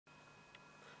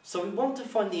So we want to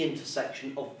find the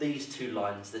intersection of these two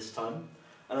lines this time,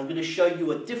 and I'm going to show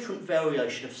you a different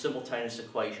variation of simultaneous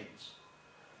equations.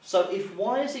 So if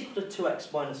y is equal to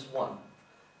 2x minus 1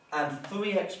 and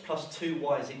 3x plus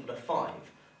 2y is equal to 5,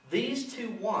 these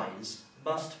two y's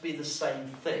must be the same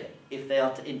thing if they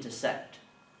are to intersect.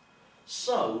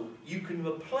 So you can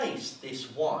replace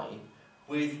this y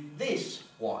with this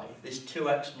y, this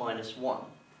 2x minus 1.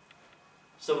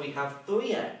 So we have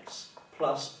 3x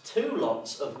plus 2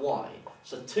 lots of y,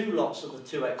 so 2 lots of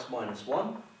the 2x minus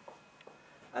 1,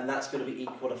 and that's going to be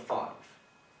equal to 5.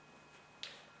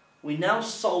 We now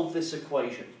solve this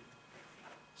equation.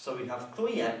 So we have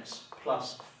 3x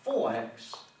plus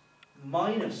 4x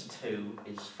minus 2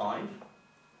 is 5.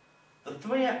 The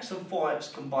 3x and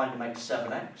 4x combined make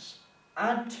 7x.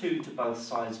 Add 2 to both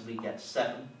sides and we get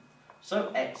 7.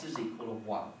 So x is equal to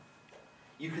 1.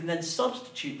 You can then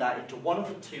substitute that into one of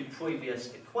the two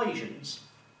previous equations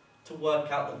to work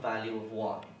out the value of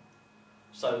y.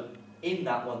 So in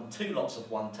that one, 2 lots of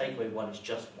 1, take away 1 is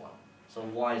just 1. So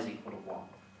y is equal to 1.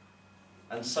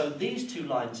 And so these two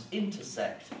lines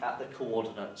intersect at the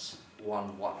coordinates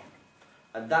 1, 1.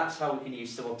 And that's how we can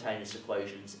use simultaneous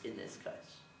equations in this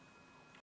case.